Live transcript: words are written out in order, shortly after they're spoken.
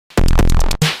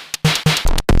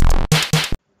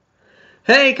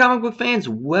Hey, comic book fans,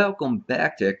 welcome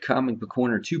back to Comic Book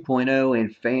Corner 2.0.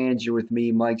 And fans, you're with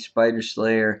me, Mike Spider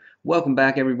Slayer. Welcome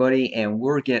back, everybody, and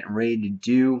we're getting ready to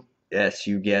do, yes,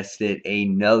 you guessed it,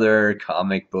 another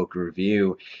comic book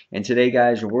review. And today,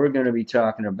 guys, we're going to be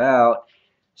talking about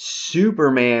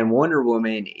Superman Wonder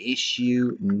Woman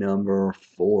issue number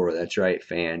 4. That's right,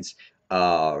 fans.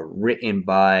 Written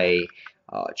by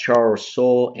Charles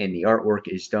Soule, and the artwork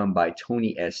is done by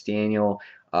Tony S. Daniel,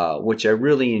 which I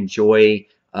really enjoy.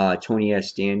 Tony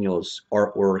S. Daniel's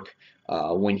artwork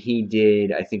when he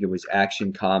did, I think it was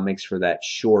Action Comics for that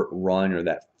short run or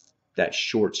that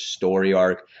short story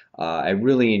arc. I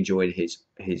really enjoyed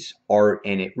his art,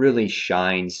 and it really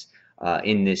shines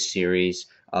in this series.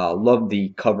 Love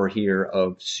the cover here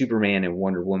of Superman and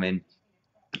Wonder Woman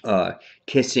uh,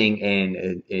 kissing,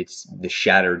 and it's the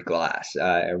shattered glass.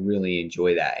 I really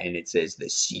enjoy that, and it says the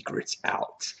secret's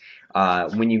out.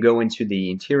 When you go into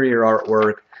the interior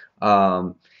artwork,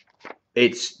 um,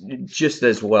 it's just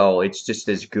as well. It's just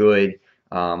as good.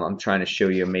 I'm trying to show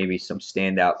you maybe some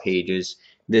standout pages.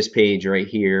 This page right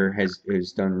here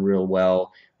has done real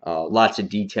well. Lots of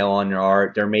detail on their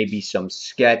art. There may be some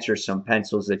sketch or some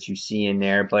pencils that you see in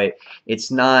there, but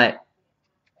it's not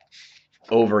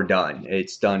overdone.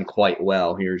 It's done quite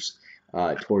well. Here's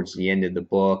towards the end of the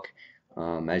book,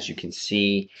 as you can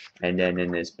see, and then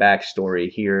in this backstory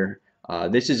here,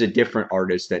 this is a different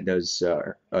artist that does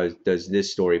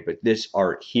this story, but this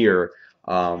art here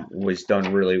was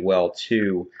done really well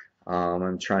too.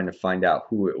 I'm trying to find out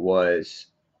who it was.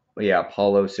 Yeah,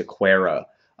 Paulo Sequeira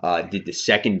did the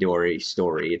secondary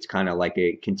story. It's kind of like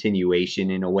a continuation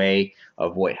in a way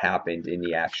of what happened in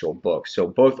the actual book. So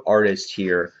both artists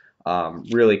here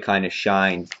really kind of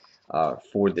shined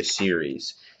for the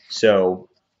series. So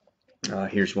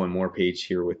here's one more page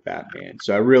here with Batman.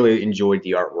 So I really enjoyed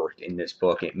the artwork in this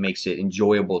book. It makes it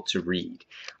enjoyable to read.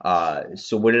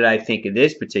 So what did I think of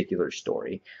this particular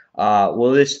story?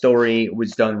 Well, this story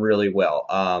was done really well.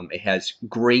 It has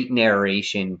great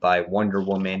narration by Wonder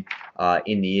Woman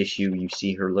in the issue. You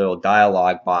see her little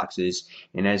dialogue boxes,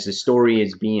 and as the story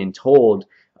is being told,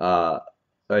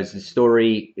 as the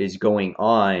story is going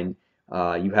on,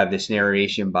 you have this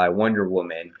narration by Wonder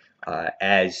Woman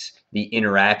as the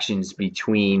interactions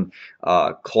between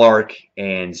Clark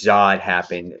and Zod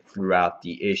happen throughout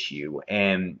the issue.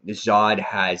 And Zod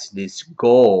has this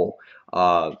goal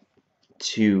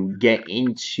to get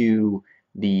into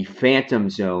the Phantom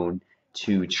Zone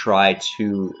to try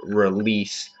to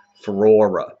release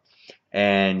Ferora.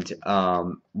 And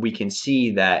we can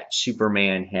see that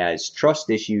Superman has trust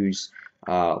issues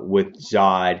with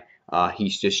Zod.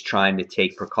 He's just trying to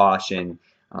take precaution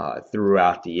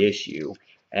throughout the issue.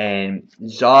 And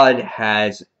Zod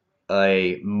has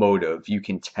a motive, you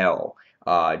can tell,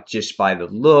 just by the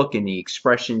look and the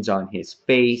expressions on his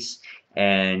face.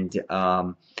 And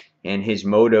his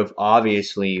motive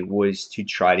obviously was to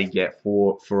try to get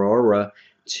Ferrara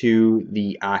to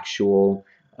the actual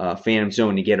Phantom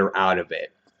Zone to get her out of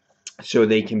it so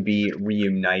they can be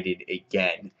reunited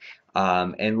again.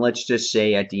 And let's just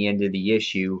say at the end of the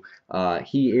issue,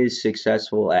 he is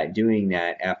successful at doing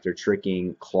that after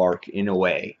tricking Clark in a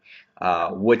way.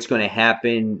 What's going to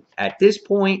happen at this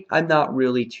point, I'm not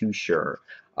really too sure.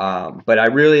 But I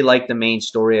really like the main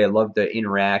story. I love the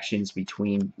interactions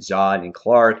between Zod and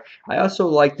Clark. I also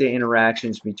like the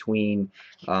interactions between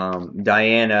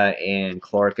Diana and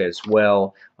Clark as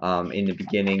well. In the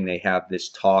beginning, they have this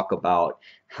talk about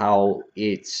how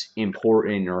it's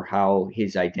important, or how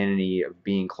his identity of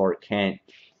being Clark Kent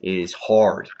is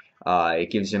hard.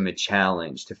 It gives him a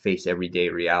challenge to face everyday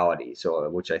reality, so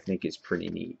which I think is pretty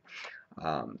neat.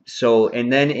 And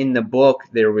then in the book,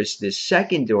 there was this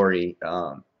secondary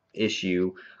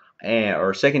issue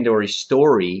or secondary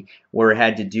story where it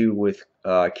had to do with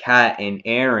Kat and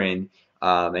Aaron,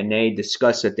 and they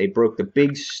discussed that they broke the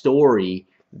big story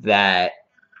that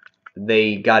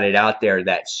they got it out there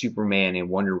that Superman and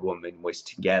Wonder Woman was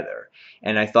together.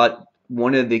 And I thought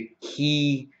one of the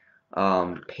key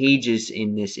pages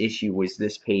in this issue was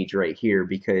this page right here,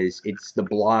 because it's the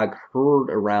blog Heard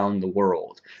Around the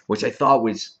World, which I thought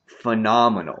was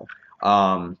phenomenal.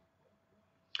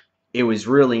 It was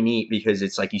really neat because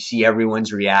it's like you see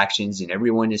everyone's reactions and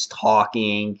everyone is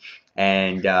talking,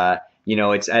 and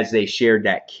it's as they shared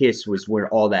that kiss was where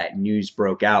all that news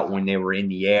broke out, when they were in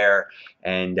the air,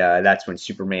 and that's when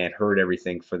Superman heard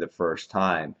everything for the first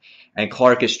time. And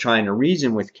Clark is trying to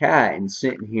reason with Kat and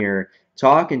sitting here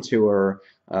talking to her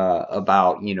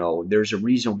about, there's a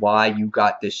reason why you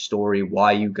got this story,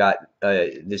 why you got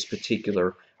this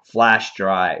particular flash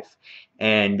drive.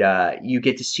 And you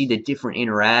get to see the different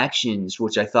interactions,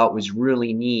 which I thought was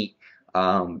really neat.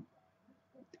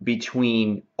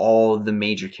 between all the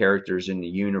major characters in the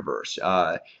universe.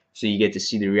 So you get to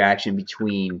see the reaction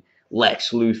between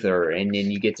Lex Luthor, and then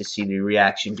you get to see the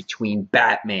reaction between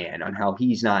Batman on how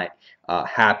he's not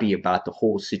happy about the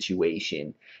whole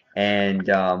situation, and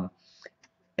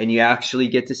and you actually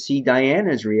get to see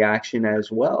Diana's reaction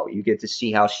as well. You get to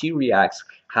see how she reacts,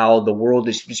 how the world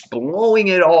is just blowing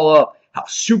it all up, how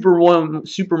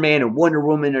Superman and Wonder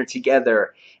Woman are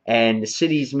together, and the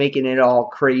city's making it all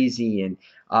crazy, and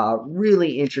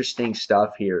really interesting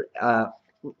stuff here.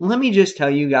 Let me just tell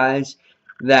you guys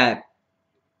that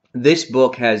this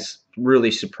book has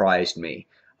really surprised me.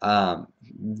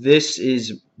 This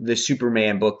is the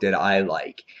Superman book that I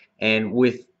like, and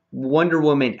with Wonder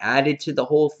Woman added to the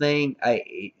whole thing,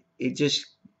 it just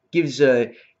gives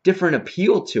a different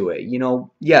appeal to it. You know,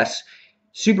 yes,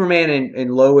 Superman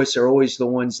and Lois are always the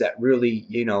ones that really,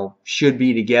 you know, should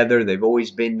be together. They've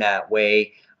always been that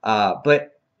way.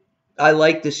 But I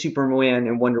like the Superman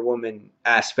and Wonder Woman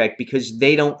aspect because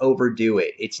they don't overdo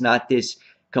it. It's not this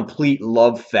complete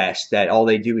love fest that all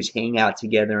they do is hang out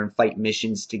together and fight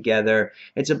missions together.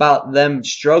 It's about them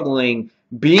struggling,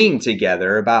 being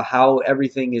together, about how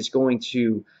everything is going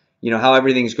to, you know, how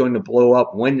everything's going to blow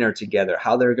up when they're together,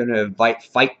 how they're going to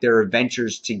fight their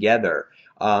adventures together.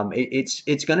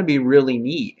 It's going to be really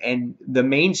neat. And the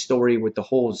main story with the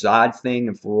whole Zod thing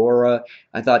and Ferrora,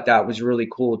 I thought that was really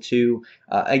cool too.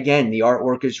 Again, the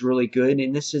artwork is really good,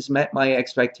 and this has met my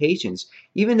expectations.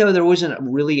 Even though there wasn't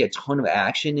really a ton of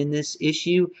action in this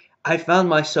issue, I found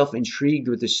myself intrigued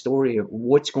with the story of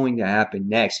what's going to happen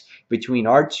next between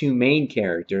our two main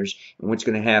characters and what's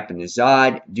going to happen to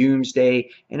Zod, Doomsday,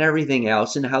 and everything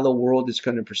else, and how the world is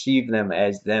going to perceive them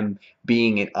as them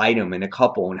being an item and a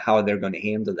couple, and how they're going to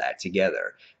handle that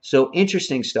together. So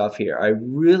interesting stuff here. I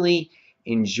really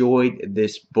enjoyed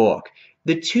this book.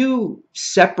 The two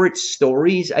separate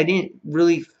stories, I didn't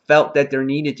really felt that there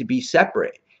needed to be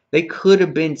separate. They could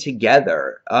have been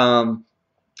together.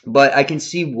 But I can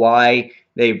see why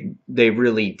they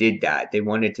really did that. They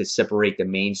wanted to separate the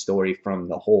main story from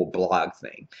the whole blog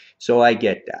thing. So I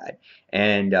get that.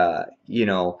 And you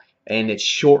know, and it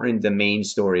shortened the main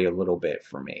story a little bit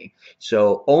for me.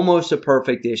 So almost a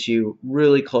perfect issue,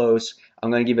 really close.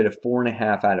 I'm going to give it a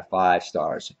 4.5 out of 5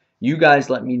 stars. You guys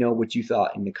let me know what you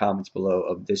thought in the comments below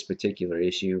of this particular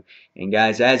issue. And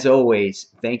guys, as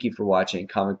always, thank you for watching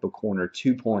Comic Book Corner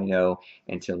 2.0.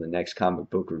 Until the next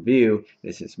comic book review,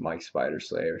 this is Mike Spider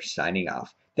Slayer signing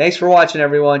off. Thanks for watching,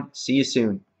 everyone. See you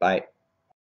soon. Bye.